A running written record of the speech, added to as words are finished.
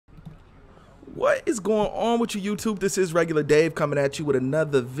What is going on with you, YouTube? This is Regular Dave coming at you with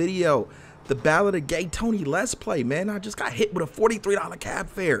another video. The Ballad of Gay Tony Let's Play, man. I just got hit with a $43 cab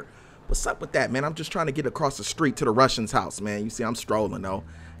fare. What's up with that, man? I'm just trying to get across the street to the Russian's house, man. You see, I'm strolling, though.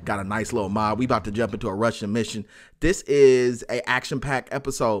 Got a nice little mob. We about to jump into a Russian mission. This is a action-packed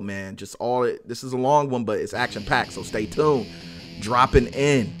episode, man. This is a long one, but it's action-packed, so stay tuned. Dropping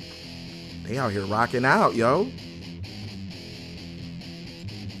in. They out here rocking out, yo.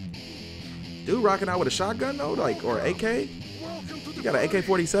 Dude rocking out with a shotgun, though, like, or AK? You got an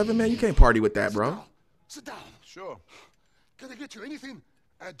AK-47, man? You can't party with that, bro. Sit down. Sure. Can I get you anything?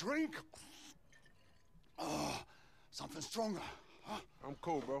 A drink? Something stronger. Huh? I'm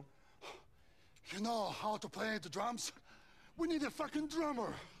cool, bro. You know how to play the drums? We need a fucking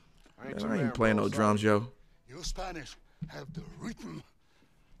drummer. I ain't playing no drums, yo. You Spanish have the rhythm.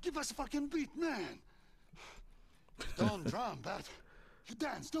 Give us a fucking beat, man. You don't drum, but you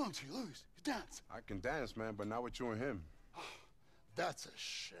dance, don't you, Luis? You dance. I can dance, man, but not with you and him. That's a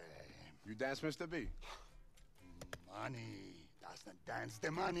shame. You dance, Mr. B? Money doesn't dance.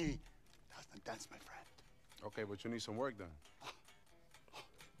 The money doesn't dance, my friend. Okay, but you need some work done.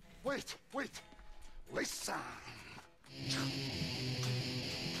 Wait. Listen.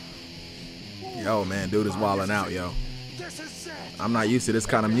 Yo, man, dude is wilding out, yo. This is it. I'm not used to this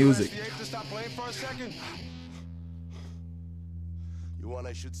kind of music. You able to stop playing for a second? You want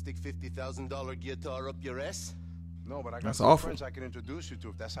I should stick $50,000 guitar up your ass? No, but I got That's some awful. friends I can introduce you to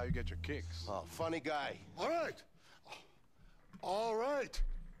if that's how you get your kicks. Oh, funny guy. All right.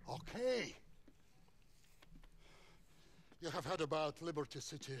 Okay. You have heard about Liberty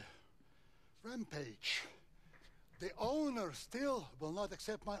City Rampage. The owner still will not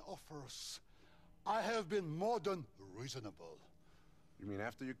accept my offers. I have been more than reasonable. You mean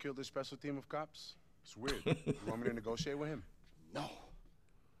after you killed this special team of cops? It's weird. You want me to negotiate with him? No.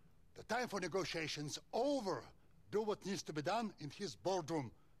 The time for negotiations over. Do what needs to be done in his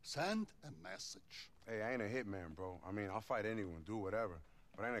boardroom. Send a message. Hey, I ain't a hitman, bro. I mean, I'll fight anyone, do whatever.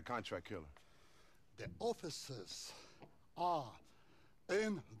 But I ain't a contract killer. The offices are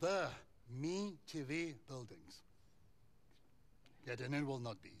in the Me-TV buildings. Getting in will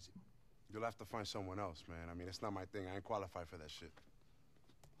not be easy. You'll have to find someone else, man. I mean, it's not my thing. I ain't qualified for that shit.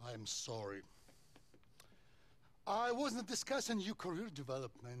 I'm sorry. I wasn't discussing your career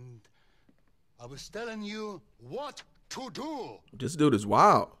development. I was telling you what to do. This dude is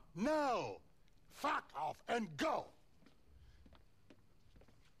wild. Now, fuck off and go.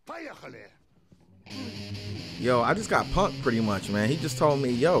 Поехали. Yo, I just got punked pretty much, man. He just told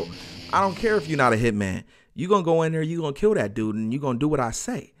me, yo, I don't care if you're not a hitman. You gonna go in there, you gonna kill that dude, and you gonna do what I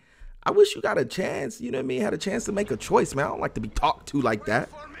say. I wish you got a chance, you know what I mean? Had a chance to make a choice, man. I don't like to be talked to like that.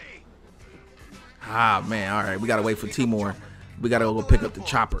 Ah, man, all right. We gotta wait for Timor. We gotta go pick up the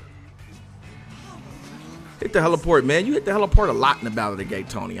chopper. Hit the heliport, man. You hit the heliport a lot in the Ballad of Gay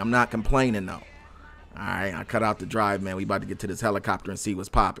Tony. I'm not complaining, though. All right, I cut out the drive, man. We about to get to this helicopter and see what's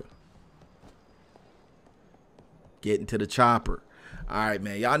popping. Getting to the chopper. All right,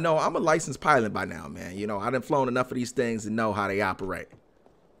 man. Y'all know I'm a licensed pilot by now, man. You know, I done flown enough of these things to know how they operate.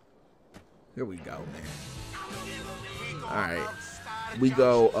 Here we go, man. All right. We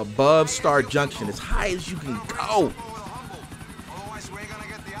go above Star Junction, as high as you can go.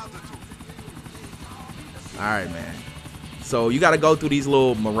 All right, man. So you got to go through these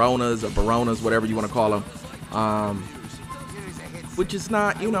little Maronas or Baronas, whatever you want to call them. Which is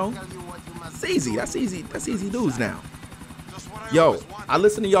not, you know, it's easy. That's easy. That's easy news now. Yo, I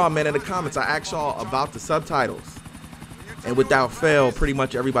listen to y'all, man. In the comments, I asked y'all about the subtitles. And without fail, pretty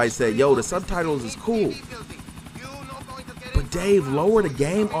much everybody said, yo, the subtitles is cool. But Dave, lower the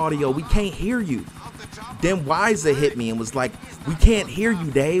game audio. We can't hear you. Then Wiza hit me and was like, we can't hear you,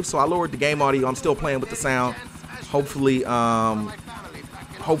 Dave. So I lowered the game audio. I'm still playing with the sound. Hopefully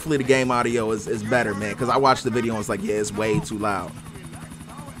the game audio is better, man. Because I watched the video and it's like, yeah, it's way too loud.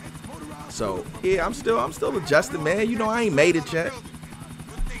 So yeah, I'm still adjusting, man. You know, I ain't made it yet.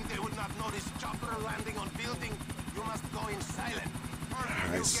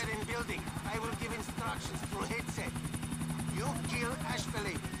 Nice. You kill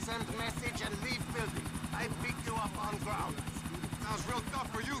Ashfley, send message and leave building. I pick you up on ground. Sounds real tough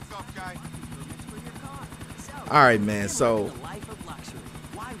for you, tough guy. All right, man. So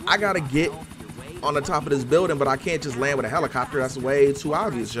I gotta get on the top of this building, but I can't just land with a helicopter. That's way too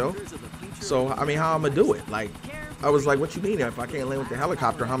obvious, yo. So I mean, how I'm gonna do it? Like, I was like, what you mean? If I can't land with the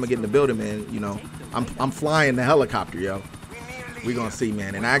helicopter, how am I get in the building, man? You know, I'm flying the helicopter, yo. We gonna see,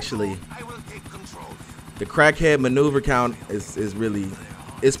 man. And actually, the crackhead maneuver count is really,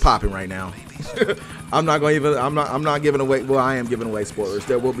 it's popping right now. I'm not giving away. Well, I am giving away spoilers.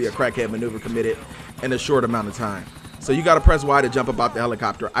 There will be a crackhead maneuver committed in a short amount of time. So you got to press Y to jump about the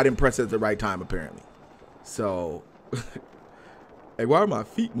helicopter. I didn't press it at the right time apparently. So, hey, why are my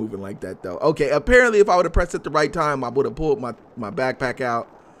feet moving like that though? Okay, apparently if I would have pressed it at the right time, I would have pulled my backpack out.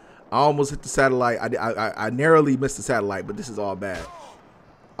 I almost hit the satellite. I narrowly missed the satellite, but this is all bad.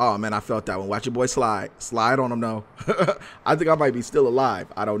 Oh man, I felt that one. Watch your boy slide. Slide on him though. I think I might be still alive.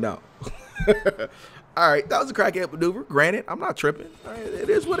 I don't know. All right, that was a crackhead maneuver. Granted, I'm not tripping. All right, it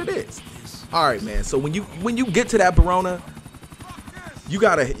is what it is. All right, man. So when you get to that Verona, you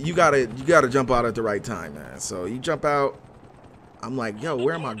gotta jump out at the right time, man. So you jump out. I'm like, yo,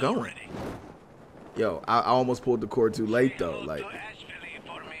 where am I going? Yo, I almost pulled the cord too late though. Like,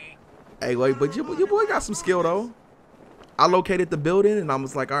 hey, wait, but your boy got some skill though. I located the building and I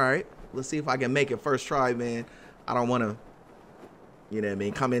was like, all right, let's see if I can make it first try, man. I don't want to, you know what I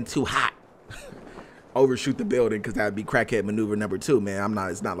mean, come in too hot. Overshoot the building because that'd be crackhead maneuver number 2, man.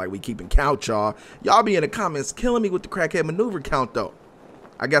 It's not like we keeping count, y'all. Y'all be in the comments killing me with the crackhead maneuver count though.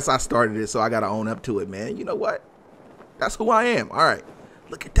 I guess I started it, so I gotta own up to it, man. You know what? That's who I am. All right,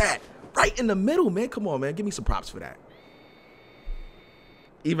 look at that, right in the middle, man. Come on, man, give me some props for that.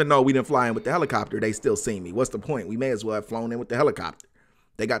 Even though we didn't fly in with the helicopter, they still seen me. What's the point? We may as well have flown in with the helicopter.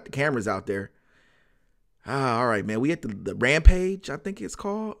 They got the cameras out there. All right, man. We at the Rampage, I think it's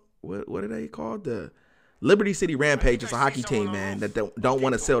called. What are they called? The Liberty City Rampage is a hockey team, man, that don't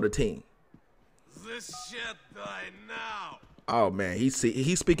want to sell the team. This shit die now. Oh, man.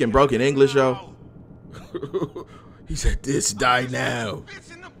 He's speaking broken English, yo. He said, this die now. It's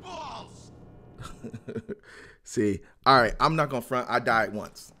in the balls. See, all right, I'm not gonna front. I died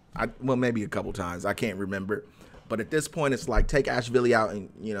once. Well, maybe a couple times. I can't remember. But at this point, it's like take Ashvili out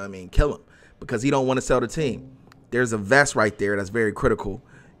and, you know what I mean, kill him because he don't want to sell the team. There's a vest right there that's very critical.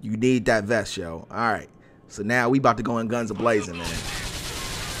 You need that vest, yo. All right. So now we about to go in guns a-blazing, man.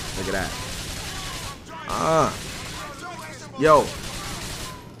 Look at that. Yo,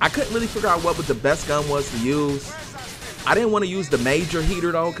 I couldn't really figure out what the best gun was to use. I didn't want to use the major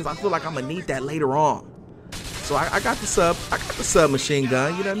heater though, because I feel like I'm gonna need that later on. So I got the submachine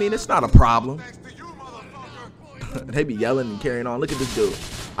gun. You know what I mean? It's not a problem. They be yelling and carrying on. Look at this dude.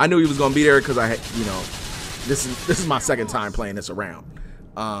 I knew he was gonna be there because I had, you know, this is my second time playing this around.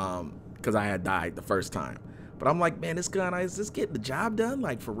 Because I had died the first time. But I'm like, man, this gun, is this getting the job done?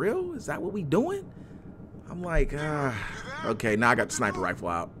 Like, for real? Is that what we doing? I'm like, okay, now I got the sniper rifle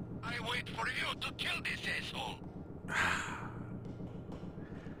out. I wait for you to kill this asshole.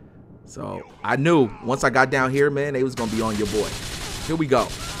 So I knew once I got down here, man, they was gonna be on your boy. Here we go.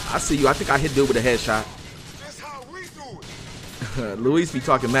 I see you. I think I hit dude with a headshot. That's how we do it. Luis be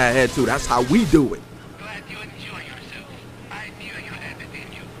talking mad head too. That's how we do it. Glad you enjoy yourself. I knew you had it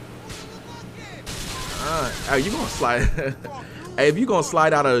in you. Hey, you gonna slide? Hey, if you gonna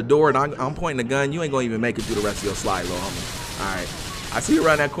slide out of the door and I'm pointing the gun, you ain't gonna even make it through the rest of your slide, little homie. All right. I see you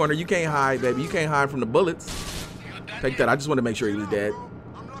around that corner. You can't hide, baby. You can't hide from the bullets. Take that. I just want to make sure he was dead.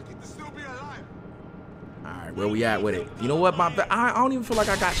 Where we at with it? You know what? I don't even feel like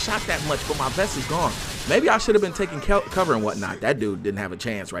I got shot that much, but my vest is gone. Maybe I should have been taking cover and whatnot. That dude didn't have a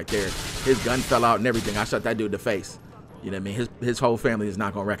chance right there. His gun fell out and everything. I shot that dude in the face. You know what I mean? His whole family is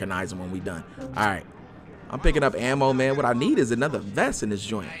not gonna recognize him when we done. All right, I'm picking up ammo, man. What I need is another vest in this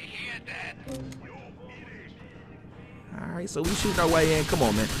joint. All right, so we shooting our way in. Come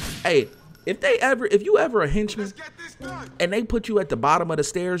on, man. Hey, if you ever a henchman and they put you at the bottom of the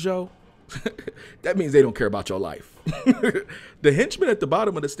stairs, yo. That means they don't care about your life. The henchman at the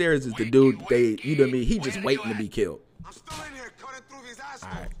bottom of the stairs is the dude you know what I mean? He just waiting to be killed. All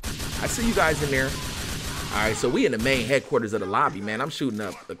right, I see you guys in there. All right, so we in the main headquarters of the lobby, man. I'm shooting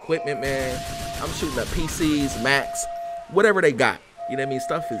up equipment, man. I'm shooting up PCs, Macs, whatever they got. You know what I mean?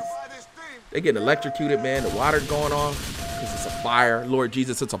 Stuff is, they getting electrocuted, man. The water going on because it's a fire. Lord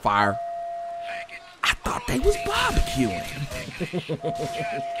Jesus, it's a fire. I thought they was barbecuing.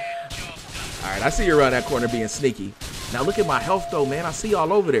 All right, I see you around that corner being sneaky. Now look at my health though, man. I see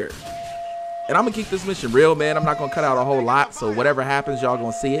y'all over there. And I'm gonna keep this mission real, man. I'm not gonna cut out a whole lot, so whatever happens, y'all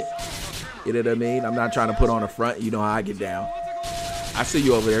gonna see it. You know what I mean? I'm not trying to put on a front. You know how I get down. I see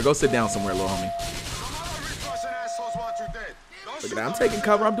you over there. Go sit down somewhere, little homie. Look at that. I'm taking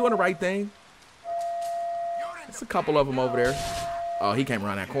cover. I'm doing the right thing. There's a couple of them over there. Oh, he came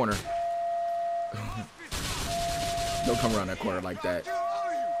around that corner. Don't come around that corner like that.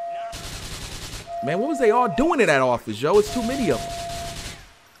 Man, what was they all doing in that office, yo? It's too many of them.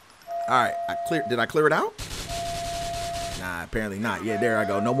 All right, did I clear it out? Nah, apparently not. Yeah, there I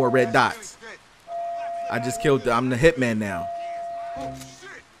go. No more red dots. I just killed I'm the hitman now.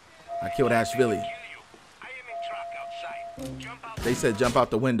 I killed Ashvili. They said jump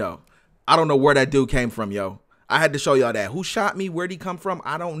out the window. I don't know where that dude came from, yo. I had to show y'all that. Who shot me? Where'd he come from?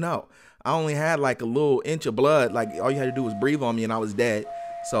 I don't know. I only had like a little inch of blood. Like all you had to do was breathe on me and I was dead.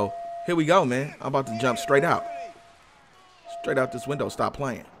 So here we go, man. I'm about to jump straight out. Straight out this window. Stop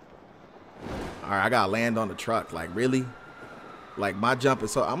playing. All right, I got to land on the truck. Like, really? Like, my jump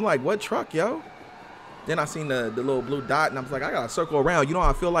is so... I'm like, what truck, yo? Then I seen the little blue dot, and I was like, I got to circle around. You know how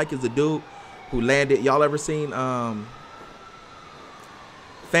I feel like is the dude who landed... Y'all ever seen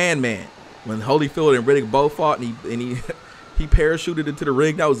Fan Man? When Holyfield and Riddick both fought, and he he parachuted into the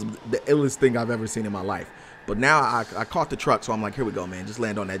ring. That was the illest thing I've ever seen in my life. But now I caught the truck, so I'm like, here we go, man. Just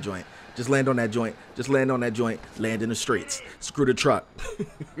land on that joint. Just land on that joint. Just land on that joint. Land in the streets. Screw the truck.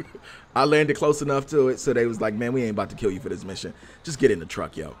 I landed close enough to it, so they was like, man, we ain't about to kill you for this mission. Just get in the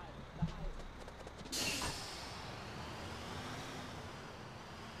truck, yo.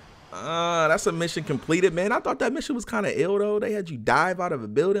 That's a mission completed, man. I thought that mission was kind of ill, though. They had you dive out of a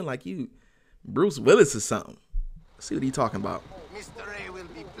building like you Bruce Willis or something. Let's see what he talking about. Mr. A will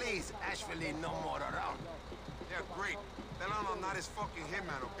be pleased. Ashley no more around. Yeah, great. Then I'm not his fucking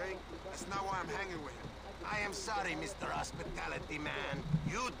hitman, okay? That's not why I'm hanging with him. I am sorry, Mr. Hospitality Man.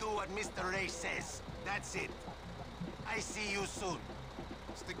 You do what Mr. A says. That's it. I see you soon.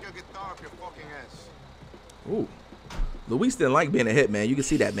 Stick your guitar up your fucking ass. Ooh. Luis didn't like being a hitman. You can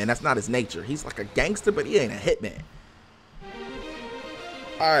see that, man. That's not his nature. He's like a gangster, but he ain't a hitman.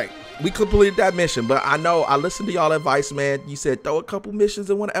 All right. We completed that mission, but I know I listened to y'all advice, man. You said throw a couple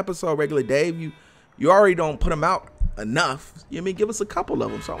missions in one episode regularly. Dave, you already don't put them out enough. You know what I mean? Give us a couple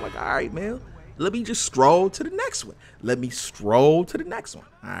of them. So I'm like, all right, man. Let me just stroll to the next one. Let me stroll to the next one.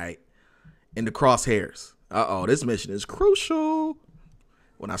 All right. In the crosshairs. Uh-oh, this mission is crucial.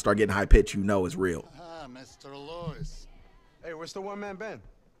 When I start getting high pitch, you know it's real. Ah, Mr. Lewis. Hey, where's the one-man band?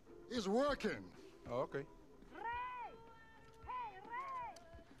 He's working. Oh, okay.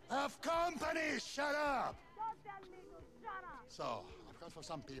 Have company! Shut up! So, of course, for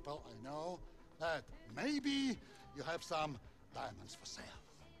some people, I know that maybe you have some diamonds for sale.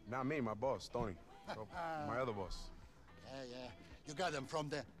 Not me, my boss, Tony. Oh, my other boss. Yeah. You got them from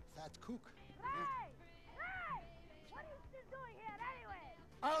the fat cook. Hey! What are you still doing here anyway?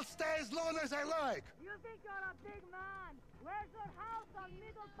 I'll stay as long as I like. You think you're a big man? Where's your house on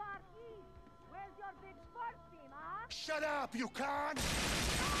Middle Park East? Where's your big sports team, huh? Shut up, you cunt!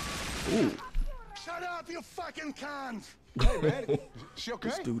 Ooh. Shut up, you fucking cunt! Hey, man. She okay?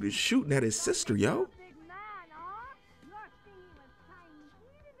 This dude is shooting at his sister, yo. Big man, huh? You're thinking he was tiny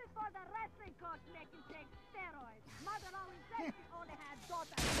even before the wrestling coach make him take steroids. Mother always said she only had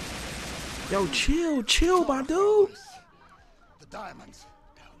daughters. Yo, chill, my dude. The diamonds.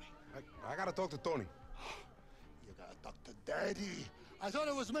 Tell me. I gotta talk to Tony. You gotta talk to Daddy. I thought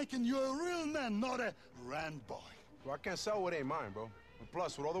I was making you a real man, not a rand boy. Well, I can't sell what ain't mine, bro. And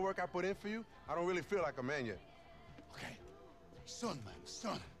plus, with all the work I put in for you, I don't really feel like a man yet. Okay. Son, man,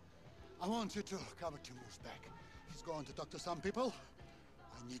 son. I want you to cover Timur's back. He's going to talk to some people.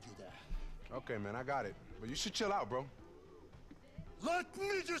 I need you there. Okay, man, I got it. But you should chill out, bro. Let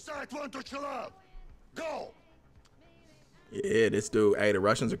me decide when to chill out. Go! Yeah, this dude, hey, the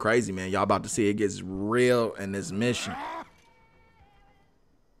Russians are crazy, man. Y'all about to see it gets real in this mission.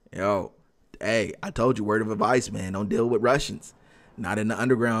 Yo, hey, I told you, word of advice, man. Don't deal with Russians. Not in the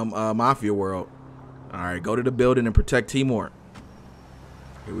underground mafia world. All right, go to the building and protect Timur.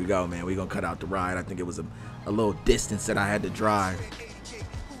 Here we go, man. We're going to cut out the ride. I think it was a little distance that I had to drive.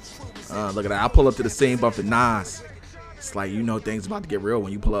 Look at that. I pull up to the scene bumping Nas. It's like, you know, things about to get real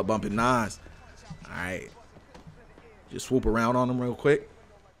when you pull up bumping Nas. All right. Just swoop around on them real quick.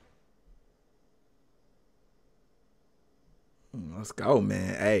 Let's go,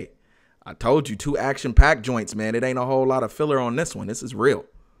 man. Hey, I told you, 2 action-packed joints, man. It ain't a whole lot of filler on this one. This is real.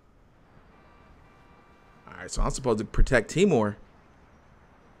 All right, so I'm supposed to protect Timur.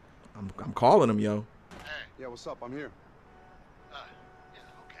 I'm calling him, yo. Hey. Yeah, what's up? I'm here. Yeah,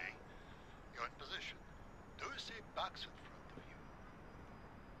 okay. You're in position. Do you see a box in front of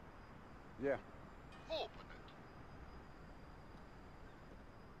you? Yeah. Open it.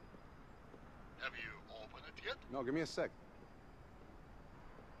 Have you opened it yet? No, give me a sec.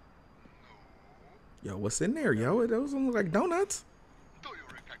 Yo, what's in there, yo? Those look like donuts. Do you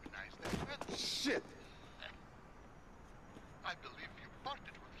recognize that? Shit! I believe you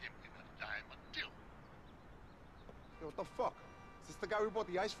parted with him in a diamond deal. Yo, what the fuck? Is this the guy we bought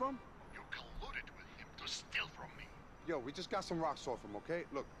the ice from? You colluded with him to steal from me. Yo, we just got some rocks off him, okay?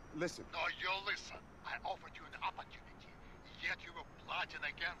 Look, listen. No, you listen. I offered you an opportunity, yet you were plotting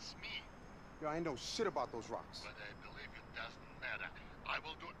against me. Yo, I ain't know shit about those rocks. But I believe it doesn't matter. I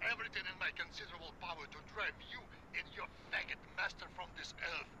will do everything in my considerable power to drive you and your faggot master from this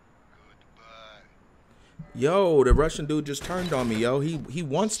earth. Goodbye. Yo, the Russian dude just turned on me, yo. He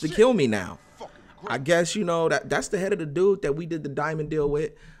wants to kill me now. I guess, you know, that's the head of the dude that we did the diamond deal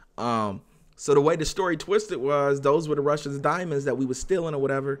with. So the way the story twisted was those were the Russians' diamonds that we was stealing or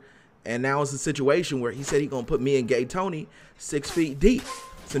whatever. And now it's a situation where he said he gonna put me and Gay Tony 6 feet deep.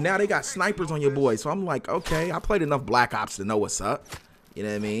 So now they got snipers on your boy. So I'm like, okay, I played enough Black Ops to know what's up. You know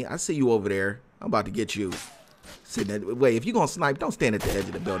what I mean? I see you over there. I'm about to get you. Wait, if you gonna snipe, don't stand at the edge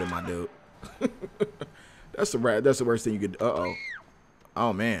of the building, my dude. That's the worst thing you could.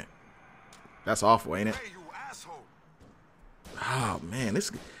 Oh man, that's awful, ain't it? Hey, you asshole. Oh man,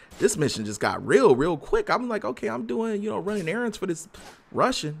 this mission just got real quick. I'm like, okay, I'm doing, you know, running errands for this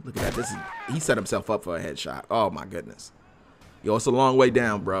Russian. Look at that. He set himself up for a headshot. Oh my goodness. Yo, it's a long way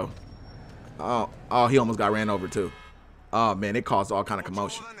down, bro. Oh, he almost got ran over too. Oh man, it caused all kind of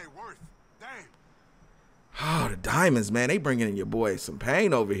commotion. Oh, the diamonds, man, they bringing your boy some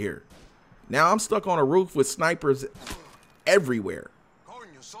pain over here. Now I'm stuck on a roof with snipers everywhere.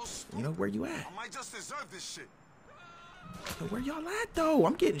 You know, where you at? I might just deserve this shit. Where y'all at though?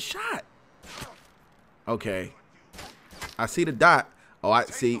 I'm getting shot. Okay. I see the dot. Oh, I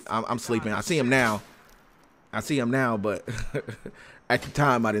see. I'm sleeping. I see him now. But at the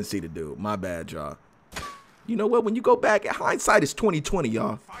time I didn't see the dude. My bad, y'all. You know what? When you go back, hindsight is 20/20,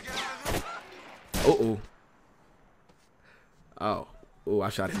 y'all. Oh, I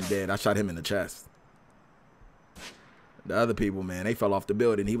shot him dead. I shot him in the chest. The other people, man, they fell off the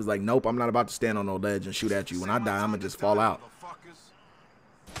building. He was like, nope, I'm not about to stand on no ledge and shoot at you. When I die, I'm going to just fall out.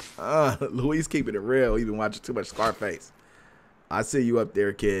 Luis keeping it real. He's been watching too much Scarface. I see you up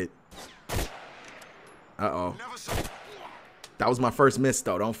there, kid. Uh-oh. That was my first miss,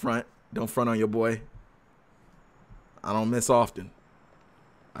 though. Don't front. Don't front on your boy. I don't miss often.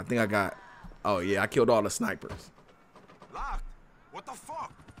 I think I got... Oh, yeah, I killed all the snipers. Locked? What the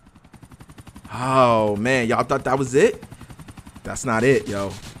fuck? Oh, man. Y'all thought that was it? That's not it,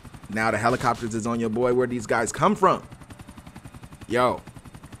 yo. Now the helicopters is on your boy. Where these guys come from? Yo.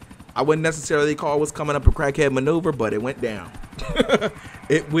 I wouldn't necessarily call what's coming up a crackhead maneuver, but it went down.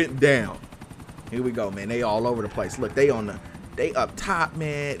 It went down. Here we go, man. They all over the place. Look, they up top,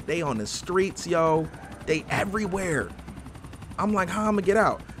 man. They on the streets, yo. They everywhere. I'm like, how I'm gonna get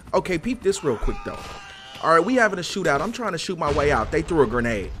out? Okay, peep this real quick, though. All right, we having a shootout. I'm trying to shoot my way out. They threw a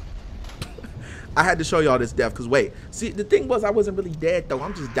grenade. I had to show y'all this death because, wait. See, the thing was I wasn't really dead, though.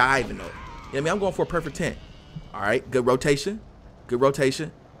 I'm just diving, though. You know what I mean? I'm going for a perfect 10. All right, good rotation. Good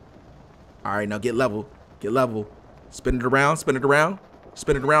rotation. All right, now get level. Get level. Spin it around. Spin it around.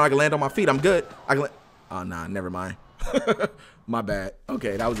 Spin it around. I can land on my feet. I'm good. Oh, nah, never mind. My bad.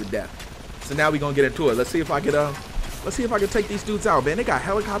 Okay, that was a death. So now we going to get into it. Let's see if I can take these dudes out, man. They got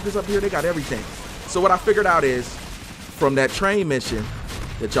helicopters up here. They got everything. So what I figured out is from that train mission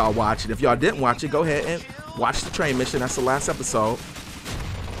that y'all watched, and if y'all didn't watch it, go ahead and watch the train mission. That's the last episode.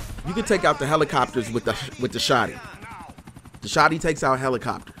 You can take out the helicopters with the shotty. The shotty takes out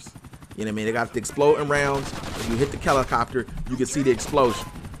helicopters. You know what I mean? They got the exploding rounds. If you hit the helicopter, you can see the explosion.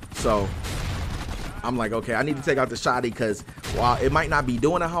 So I'm like, okay, I need to take out the shotty because while it might not be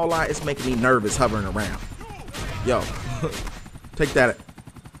doing a whole lot, it's making me nervous hovering around. Yo, take that.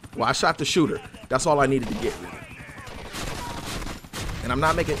 Well, I shot the shooter. That's all I needed to get. And I'm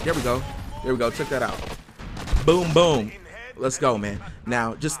not making, there we go. There we go, check that out. Boom, boom. Let's go, man.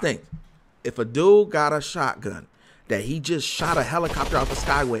 Now, just think. If a dude got a shotgun that he just shot a helicopter out the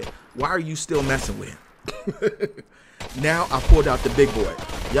sky with, why are you still messing with him? Now I pulled out the big boy.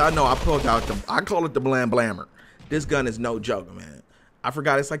 Y'all know I pulled out I call it the Blam Blammer. This gun is no joke, man. I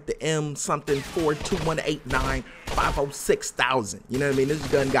forgot it's like the M something 42189 506,000. You know what I mean? This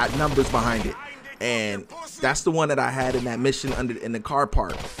gun got numbers behind it. And that's the one that I had in that mission in the car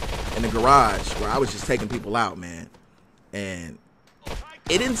park in the garage where I was just taking people out, man. And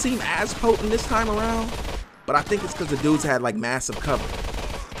it didn't seem as potent this time around, but I think it's because the dudes had like massive cover.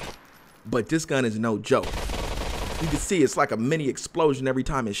 But this gun is no joke. You can see it's like a mini explosion every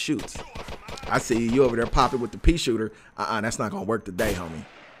time it shoots. I see you over there popping with the pea shooter. That's not gonna work today, homie.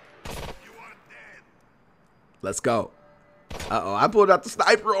 Let's go. Uh-oh, I pulled out the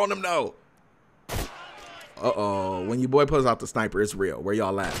sniper on him, though. Uh-oh, when your boy pulls out the sniper, it's real. Where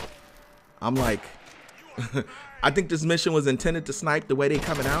y'all at? I'm like, I think this mission was intended to snipe the way they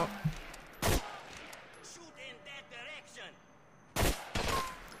coming out.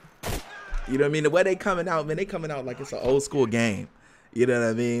 You know what I mean? The way they coming out, man, they coming out like it's an old school game. You know what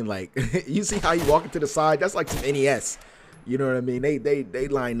I mean? Like, you see how you walking to the side? That's like some NES. You You know what I mean? They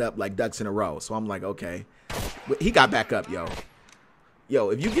lined up like ducks in a row. So I'm like, okay. He got back up, yo.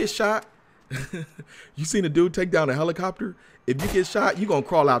 Yo, if you get shot, you seen a dude take down a helicopter? If you get shot, you gonna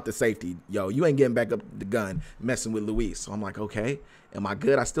crawl out to safety. Yo, you ain't getting back up the gun messing with Luis. So I'm like, okay, am I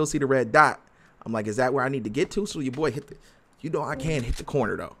good? I still see the red dot. I'm like, is that where I need to get to? So your boy hit the, you know, I can hit the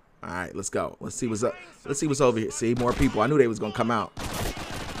corner though. All right, let's go. Let's see what's up. Let's see what's over here. See, more people. I knew they was gonna come out.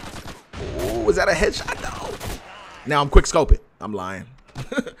 Oh, was that a headshot though? Now I'm quick scoping. I'm lying.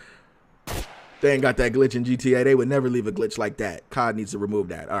 They ain't got that glitch in GTA. They would never leave a glitch like that. COD needs to remove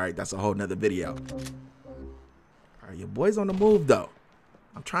that. All right, that's a whole nother video. All right, your boy's on the move, though.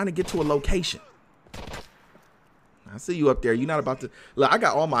 I'm trying to get to a location. I see you up there. You're not about to... Look, I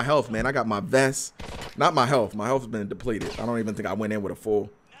got all my health, man. I got my vest. Not my health. My health's been depleted. I don't even think I went in with a full...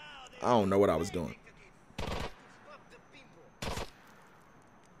 I don't know what I was doing.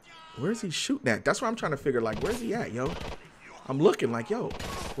 Where's he shooting at? That's what I'm trying to figure. Like, where's he at, yo? I'm looking like, yo,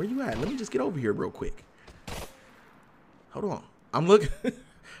 where you at? Let me just get over here real quick. Hold on. I'm looking.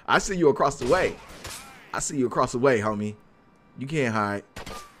 I see you across the way. I see you across the way, homie. You can't hide.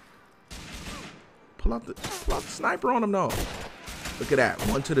 Pull out the sniper on him, though. Look at that.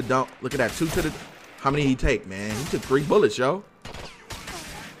 1 to the dump. Look at that. 2 to the... How many did he take, man? He took 3 bullets, yo.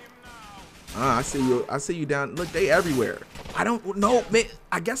 I see you. I see you down. Look, they everywhere. I don't know, man.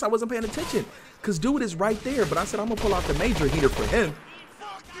 I guess I wasn't paying attention. Because dude is right there. But I said I'm going to pull out the major heater for him.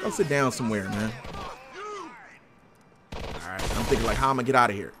 Go sit down somewhere, man. All right. I'm thinking like, how am I going to get out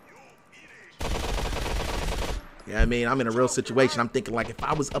of here? Yeah, I mean, I'm in a real situation. I'm thinking like, if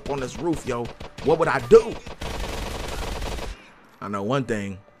I was up on this roof, yo, what would I do? I know one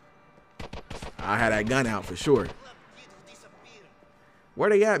thing. I had that gun out for sure. Where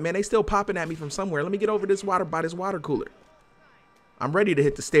they at, man? They still popping at me from somewhere. Let me get over this water by this water cooler. I'm ready to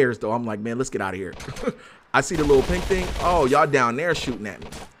hit the stairs, though. I'm like, man, let's get out of here. I see the little pink thing. Oh, y'all down there shooting at me.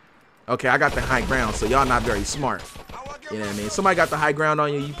 Okay, I got the high ground, so y'all not very smart. You know what I mean? Somebody got the high ground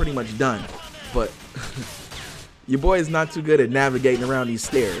on you, you pretty much done. But your boy is not too good at navigating around these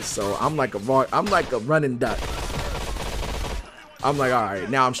stairs. So I'm like a running duck. I'm like, all right,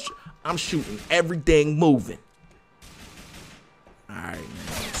 now I'm shooting everything moving. All right,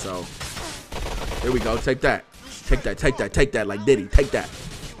 man. So here we go. Take that. Take that, take that, take that, like Diddy, take that.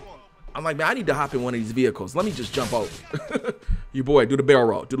 I'm like, man, I need to hop in one of these vehicles. Let me just jump over. You boy, do the barrel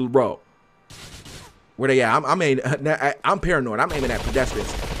roll, do the roll. Where they at? I'm paranoid. I'm aiming at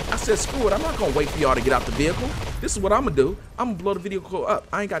pedestrians. I said, screw it. I'm not gonna wait for y'all to get out the vehicle. This is what I'm gonna do. I'm gonna blow the vehicle up.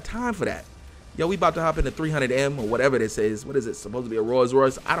 I ain't got time for that. Yo, we about to hop in the 300M or whatever this is. What is it? Supposed to be a Rolls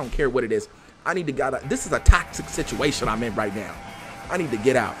Royce? I don't care what it is. I need to get out. This is a toxic situation I'm in right now. I need to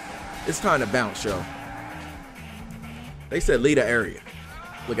get out. It's time to bounce, yo. They said leave the area.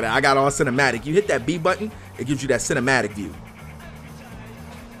 Look at that. I got all cinematic. You hit that B button, it gives you that cinematic view.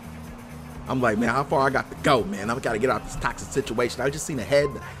 I'm like, man, how far I got to go, man? I've got to get out of this toxic situation. I just seen a head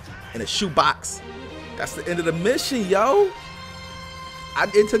in a shoebox. That's the end of the mission, yo.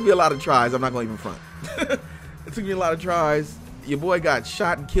 It took me a lot of tries. I'm not going to even front. It took me a lot of tries. Your boy got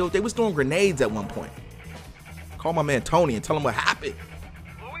shot and killed. They was throwing grenades at one point. Call my man Tony and tell him what happened.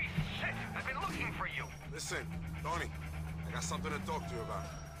 Louis, shit, I've been looking for you. Listen, Tony, I got something to talk to you about.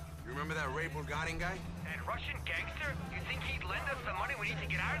 You remember that Ray Bulgarian guy? That Russian gangster? You think he'd lend us the money we need to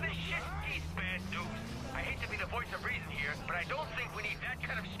get out of this shit? He's bad news. I hate to be the voice of reason here, but I don't think we need that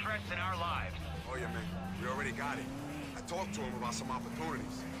kind of stress in our lives. Oh yeah, man, we already got it. I talked to him about some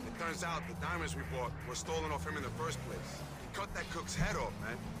opportunities. It turns out the diamonds we bought were stolen off him in the first place. He cut that cook's head off,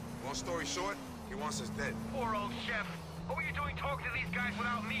 man. Long story short, he wants us dead. Poor old chef. What were you doing talking to these guys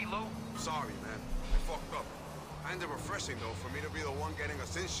without me, Lou? Sorry, man. I fucked up. Kinda refreshing, though, for me to be the one getting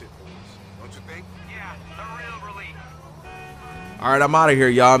us in shit, boys. Don't you think? Yeah, a real relief. All right, I'm out of here,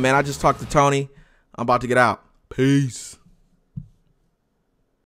 y'all, man. I just talked to Tony. I'm about to get out. Peace.